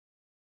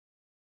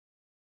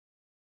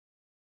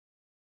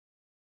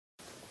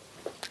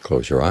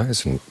Close your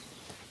eyes and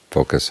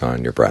focus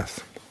on your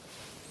breath.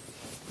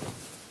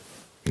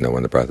 Know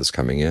when the breath is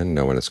coming in,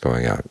 know when it's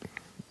going out.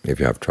 If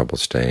you have trouble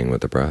staying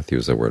with the breath,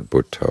 use the word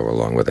Butto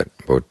along with it.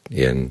 But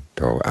in,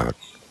 to, out.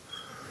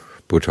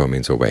 Butto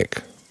means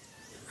awake.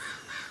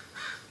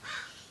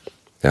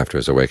 After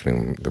his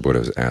awakening, the Buddha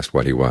was asked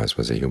what he was.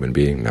 Was he a human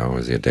being? No.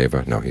 Was he a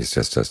deva? No. He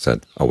just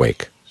said,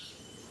 awake.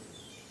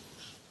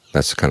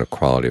 That's the kind of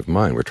quality of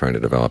mind we're trying to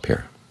develop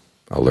here.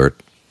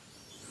 Alert,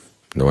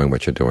 knowing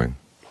what you're doing,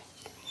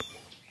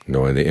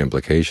 knowing the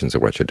implications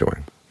of what you're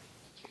doing.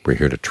 We're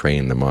here to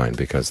train the mind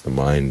because the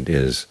mind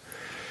is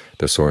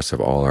the source of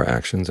all our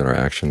actions, and our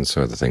actions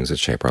are the things that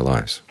shape our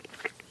lives.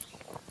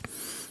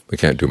 We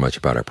can't do much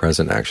about our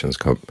present actions,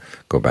 go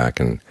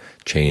back and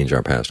change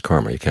our past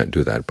karma. You can't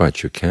do that,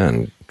 but you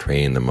can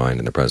train the mind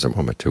in the present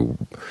moment to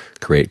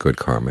create good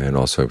karma and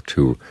also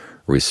to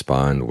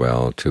respond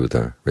well to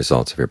the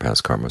results of your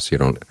past karma so you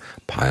don't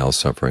pile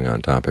suffering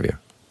on top of you.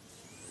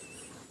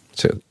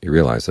 So you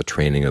realize the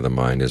training of the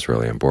mind is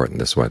really important.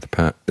 This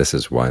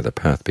is why the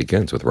path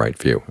begins with right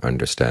view,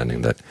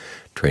 understanding that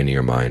training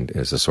your mind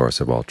is the source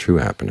of all true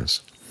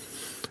happiness.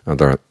 Now,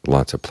 there are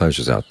lots of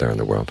pleasures out there in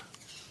the world,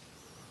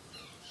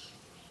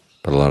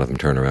 but a lot of them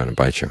turn around and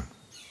bite you.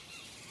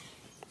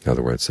 In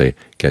other words, they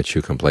get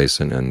you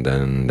complacent and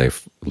then they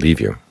leave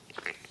you.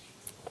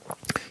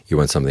 You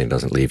want something that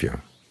doesn't leave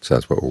you. So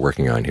that's what we're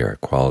working on here, a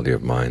quality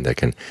of mind that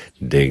can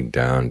dig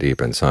down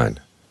deep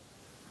inside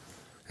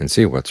and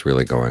see what's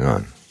really going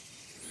on.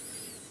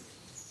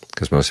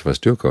 Because most of us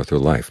do go through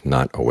life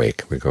not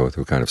awake. We go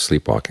through kind of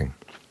sleepwalking,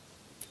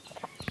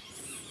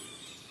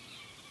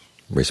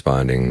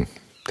 responding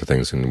to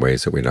things in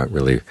ways that we're not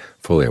really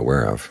fully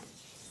aware of.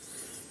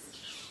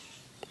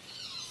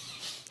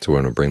 So we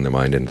want to bring the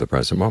mind into the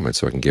present moment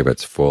so it can give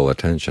its full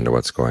attention to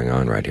what's going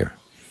on right here.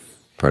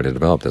 Try to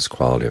develop this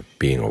quality of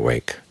being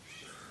awake.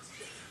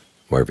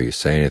 Wherever you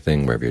say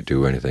anything, wherever you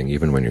do anything,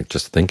 even when you're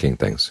just thinking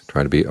things,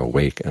 try to be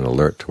awake and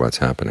alert to what's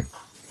happening,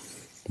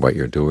 what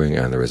you're doing,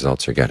 and the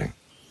results you're getting.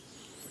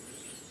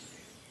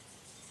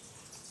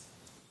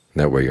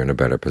 That way you're in a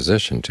better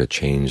position to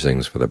change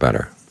things for the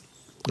better.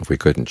 If we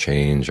couldn't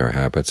change our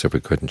habits, if we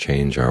couldn't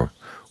change our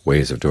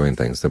ways of doing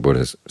things, the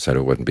Buddha said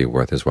it wouldn't be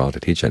worth his while to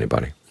teach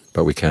anybody.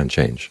 But we can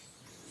change.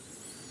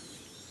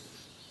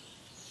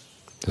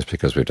 Just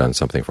because we've done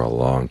something for a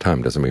long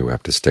time doesn't mean we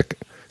have to stick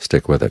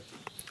with it.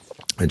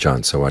 And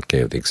John Sowat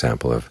gave the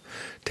example of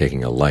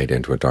taking a light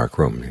into a dark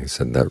room. He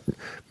said that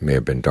may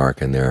have been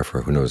dark in there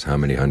for who knows how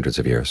many hundreds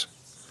of years.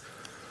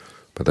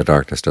 But the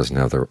darkness doesn't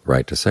have the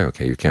right to say,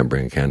 okay, you can't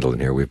bring a candle in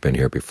here, we've been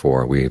here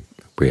before, we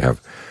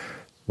have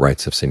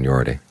rights of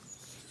seniority.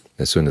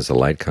 As soon as the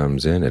light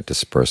comes in, it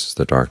disperses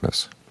the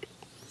darkness.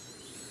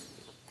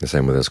 The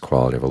same with this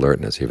quality of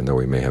alertness, even though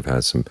we may have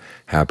had some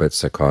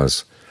habits that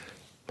cause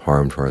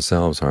harm to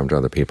ourselves, harm to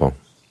other people,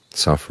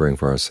 suffering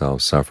for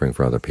ourselves, suffering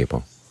for other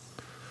people.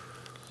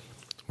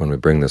 When we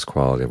bring this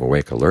quality of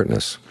awake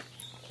alertness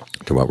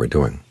to what we're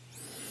doing,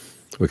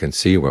 we can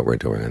see what we're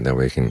doing, and then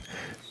we can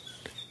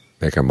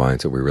make our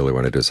minds that we really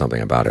want to do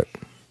something about it,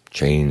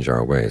 change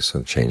our ways,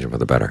 and change them for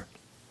the better.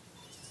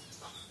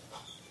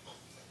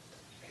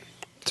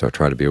 So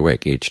try to be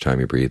awake each time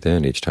you breathe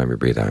in, each time you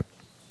breathe out.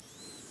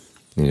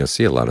 And you'll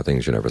see a lot of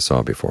things you never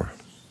saw before.